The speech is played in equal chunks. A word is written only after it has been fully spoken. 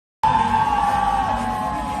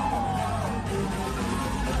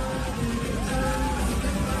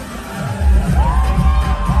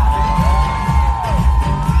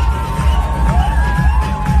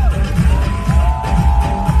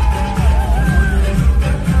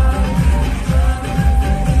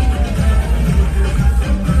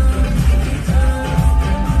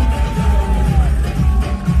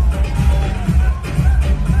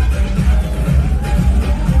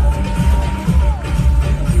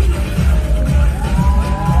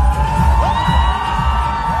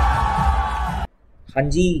हाँ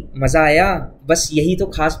जी, मज़ा आया। बस यही तो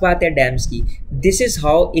खास बात है डैम्स की। This is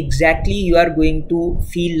how exactly you are going to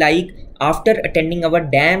feel like after attending our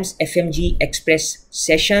DAMS FMGE Xpress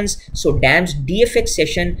sessions. So DAMS DFX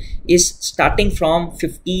session is starting from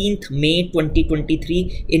 15th May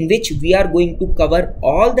 2023, in which we are going to cover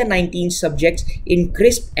all the 19 subjects in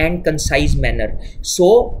crisp and concise manner.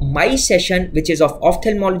 So my session, which is of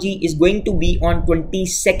ophthalmology, is going to be on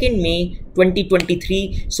 22nd May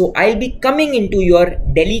 2023. So I'll be coming into your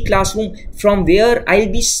Delhi classroom, from where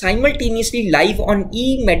I'll be simultaneously live on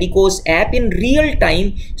eMedicoz app in real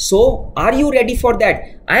time. So are you ready for that?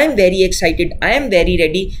 I am very excited. I am very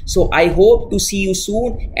ready. So I hope to see you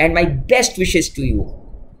soon, and my best wishes to you.